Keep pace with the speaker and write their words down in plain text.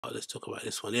let's talk about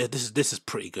this one. Yeah, this is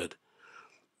pretty good.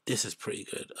 This is pretty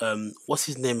good. What's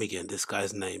his name again? This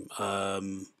guy's name.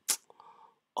 Oh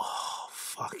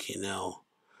fucking hell.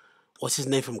 What's his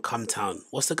name from Cumtown?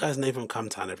 What's the guy's name from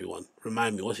Cumtown? Everyone,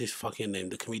 remind me. What's his fucking name?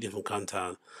 The comedian from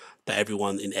Cumtown that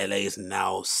everyone in LA is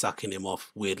now sucking him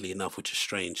off. Weirdly enough, which is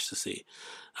strange to see.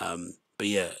 But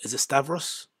yeah, is it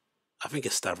Stavros? I think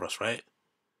it's Stavros, right?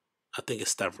 I think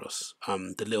it's Stavros.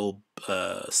 The little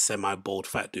semi-bald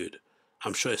fat dude.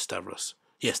 I'm sure it's Stavros.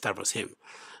 Yeah, Stavros, him.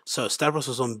 So Stavros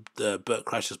was on the Bert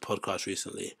Kreischer's podcast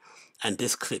recently, and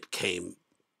this clip came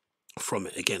from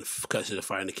it again, courtesy of the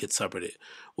Fire and the Kids subreddit,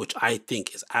 which I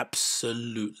think is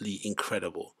absolutely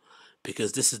incredible,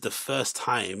 because this is the first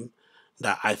time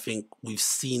that I think we've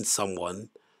seen someone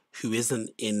who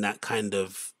isn't in that kind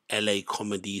of LA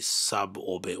comedy sub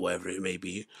orbit, whatever it may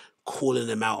be, calling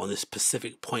them out on this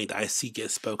specific point that I see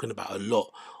get spoken about a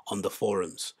lot on the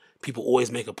forums. People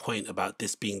always make a point about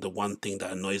this being the one thing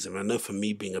that annoys them. I know for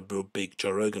me, being a real big Joe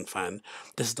Rogan fan,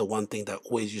 this is the one thing that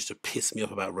always used to piss me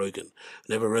off about Rogan.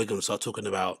 Whenever Rogan would start talking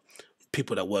about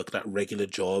people that work like regular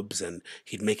jobs, and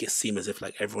he'd make it seem as if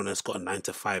like everyone that's got a 9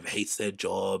 to 5 hates their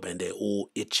job and they're all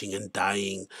itching and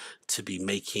dying to be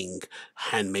making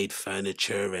handmade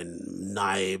furniture and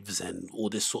knives and all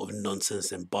this sort of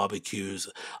nonsense and barbecues.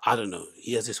 I don't know,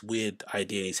 he has this weird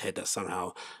idea in his head that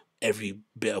somehow every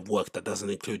bit of work that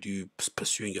doesn't include you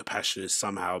pursuing your passion is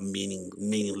somehow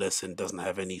meaningless and doesn't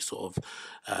have any sort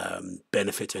of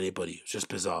benefit to anybody. It's just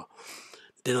bizarre.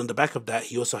 Then on the back of that,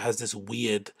 he also has this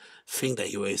weird thing that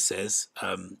he always says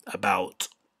about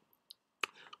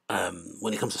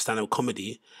when it comes to stand-up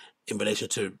comedy in relation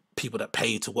to people that pay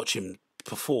you to watch him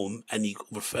perform, and he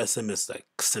refers to them as like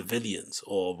civilians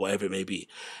or whatever it may be,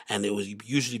 and it was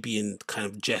usually being kind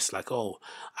of jest, like, oh,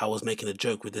 I was making a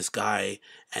joke with this guy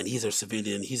and he's a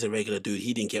civilian, he's a regular dude,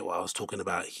 he didn't get what I was talking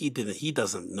about, he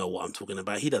doesn't know what I'm talking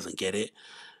about, he doesn't get it.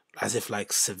 As if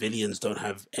like civilians don't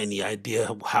have any idea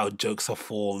how jokes are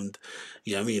formed.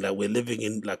 You know what I mean? Like, we're living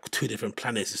in like two different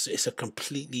planets. It's a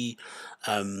completely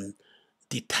um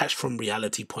detached from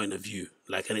reality point of view.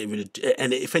 Like, and it really,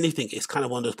 and if anything, it's kind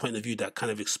of one of those point of view that kind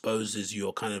of exposes you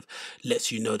or kind of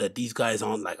lets you know that these guys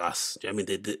aren't like us. Do you know what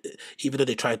I mean? Even though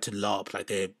they try to LARP like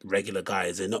they're regular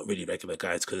guys, they're not really regular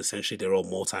guys, because essentially they're all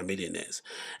multi-millionaires,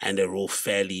 and they're all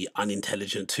fairly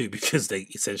unintelligent too, because they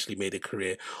essentially made a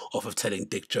career off of telling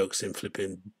dick jokes and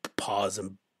flipping bars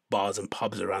and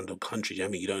pubs around the country. You know what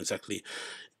I mean? You don't exactly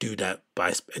do that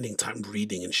by spending time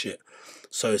reading and shit.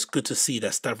 So it's good to see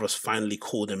that Stavros finally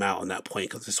called him out on that point,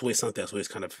 because it's always something that's always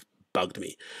kind of bugged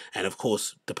me. And of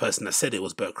course, the person that said it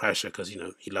was Bert Kreischer, because, you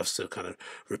know, he loves to kind of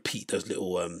repeat those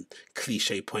little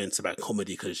cliche points about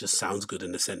comedy because it just sounds good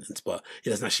in the sentence, but it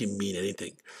doesn't actually mean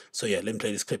anything. So yeah, let me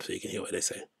play this clip so you can hear what they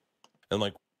say. And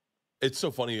like, it's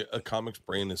so funny. A comic's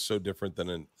brain is so different than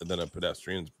a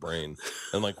pedestrian's brain.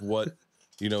 And like, what,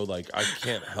 you know, like, I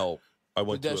can't help. I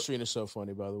went Pedestrian is so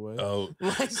funny, by the way. Oh,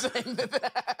 like saying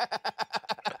that.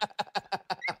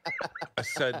 I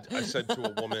said to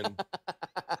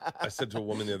a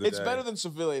woman the other day. It's better than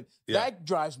civilian. Yeah. That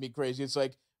drives me crazy. It's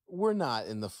like, we're not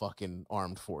in the fucking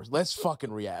armed force. Let's fucking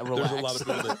relax. There's a lot of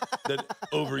people that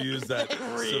overuse that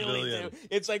really civilian. Do.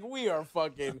 It's like, we are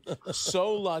fucking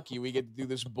so lucky we get to do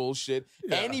this bullshit.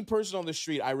 Yeah. Any person on the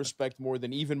street I respect more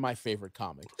than even my favorite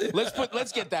comic.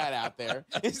 Let's get that out there.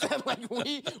 Is that like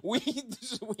we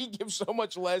give so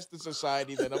much less to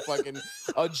society than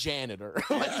a janitor.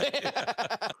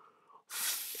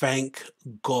 Thank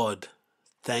God.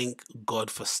 Thank God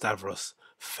for Stavros.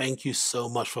 Thank you so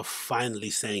much for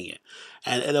finally saying it.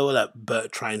 And LOL at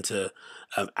Bert trying to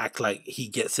act like he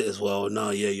gets it as well. No,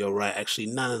 yeah, you're right. Actually,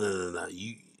 no.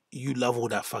 You love all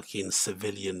that fucking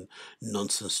civilian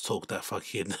nonsense talk that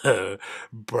fucking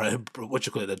what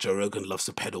you call it, that Joe Rogan loves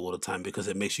to peddle all the time, because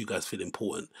it makes you guys feel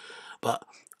important. But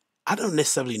I don't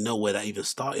necessarily know where that even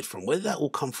started from. Where did that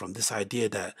all come from? This idea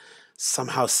that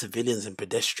somehow civilians and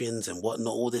pedestrians and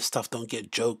whatnot, all this stuff, don't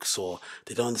get jokes, or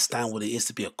they don't understand what it is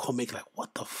to be a comic. Like,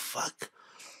 what the fuck?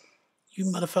 You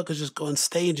motherfuckers just go on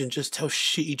stage and just tell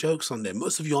shitty jokes on there.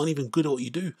 Most of you aren't even good at what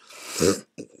you do.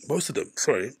 Most of them,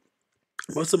 sorry.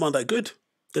 Most of them aren't that good.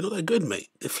 They're not that good, mate.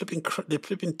 They're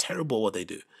flipping terrible at what they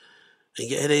do.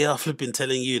 And yet they are flipping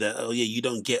telling you that, oh yeah, you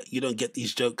don't get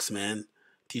these jokes, man.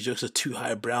 These jokes are too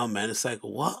highbrow, man. It's like,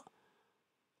 what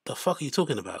the fuck are you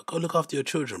talking about? Go look after your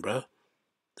children, bro.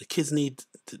 The kids need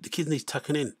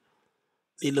tucking in,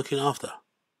 need looking after.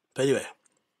 But anyway,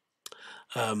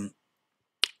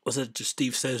 was it just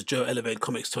Steve says Joe elevated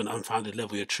comics to an unfounded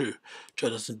level? You're true. Joe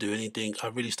doesn't do anything. I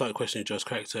really started questioning Joe's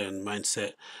character and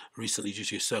mindset recently due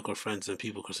to his circle of friends and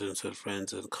people considered themselves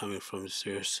friends and coming from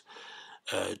serious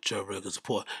Joe Rogan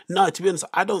support. No, to be honest,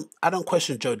 I don't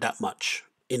question Joe that much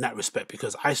in that respect,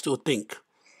 because I still think,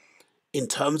 in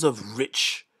terms of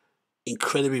rich,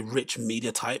 incredibly rich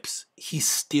media types, he's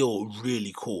still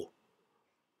really cool.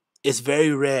 It's very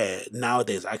rare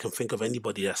nowadays I can think of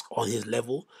anybody that's on his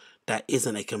level that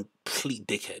isn't a complete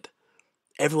dickhead.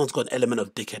 Everyone's got an element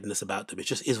of dickheadness about them. It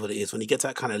just is what it is. When you get to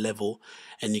that kind of level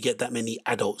and you get that many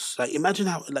adults, like, imagine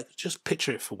how, like, just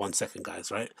picture it for 1 second,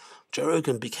 guys, right? Joe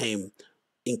Rogan became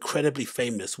incredibly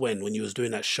famous when he was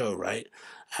doing that show, right?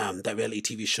 That reality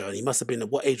TV show. And he must have been,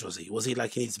 what age was he? Was he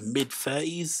like in his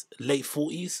mid-30s, late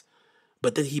 40s?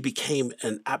 But then he became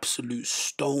an absolute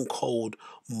stone cold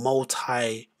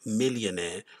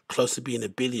multi-millionaire, close to being a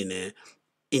billionaire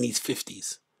in his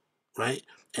 50s, right?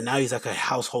 And now he's like a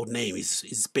household name.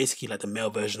 He's basically like the male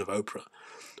version of Oprah.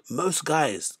 Most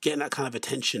guys getting that kind of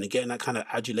attention and getting that kind of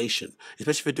adulation,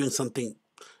 especially if you're doing something,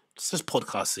 it's just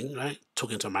podcasting, right?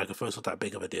 Talking to a microphone, it's not that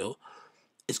big of a deal.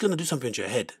 It's going to do something to your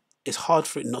head. It's hard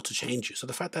for it not to change you. So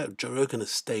the fact that Joe Rogan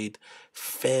has stayed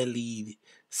fairly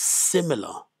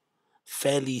similar,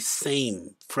 fairly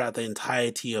same throughout the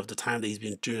entirety of the time that he's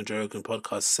been doing a Joe Rogan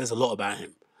podcast says a lot about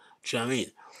him. Do you know what I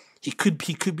mean? He could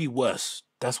be worse.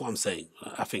 That's what I'm saying.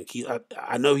 I think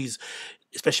I know he's,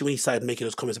 especially when he started making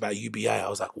those comments about UBI, I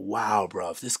was like, wow,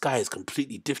 bro, this guy is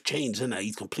completely changed, isn't it?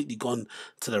 He's completely gone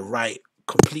to the right,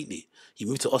 completely. He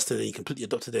moved to Austin and he completely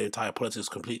adopted their entire politics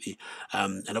completely.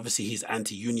 And obviously he's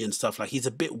anti-union stuff. Like, he's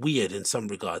a bit weird in some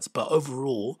regards, but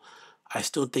overall, I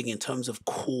still think in terms of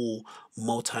cool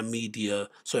multi-millionaire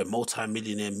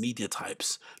media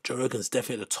types, Joe Rogan's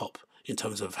definitely at the top in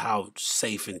terms of how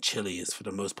safe and chill he is for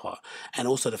the most part. And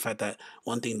also the fact that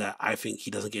one thing that I think he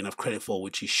doesn't get enough credit for,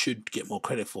 which he should get more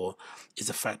credit for, is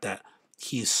the fact that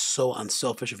he is so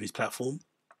unselfish with his platform.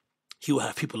 He will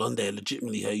have people on there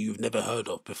legitimately who you've never heard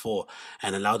of before,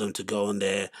 and allow them to go on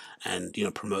there and, you know,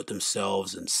 promote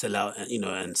themselves and sell out, and, you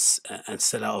know, and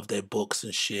sell out of their books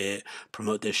and shit,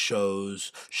 promote their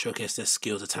shows, showcase their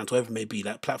skills, their talent, whatever it may be.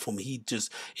 That platform,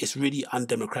 it's really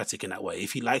undemocratic in that way.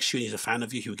 If he likes you and he's a fan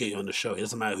of you, he'll get you on the show. It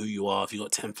doesn't matter who you are. If you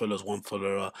got 10 followers, 1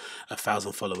 follower, or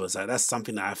 1,000 followers, like, that's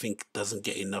something that I think doesn't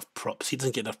get enough props. He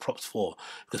doesn't get enough props for,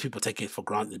 because people take it for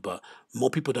granted. But more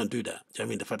people don't do that. Do you know what I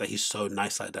mean? The fact that he's so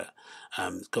nice like that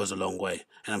goes a long way.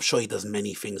 And I'm sure he does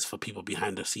many things for people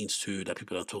behind the scenes too that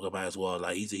people don't talk about as well.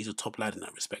 Like, he's a top lad in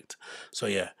that respect. So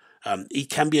yeah, he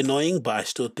can be annoying, but I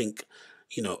still think,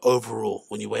 you know, overall,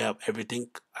 when you weigh up everything,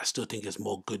 I still think there's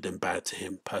more good than bad to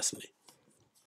him personally.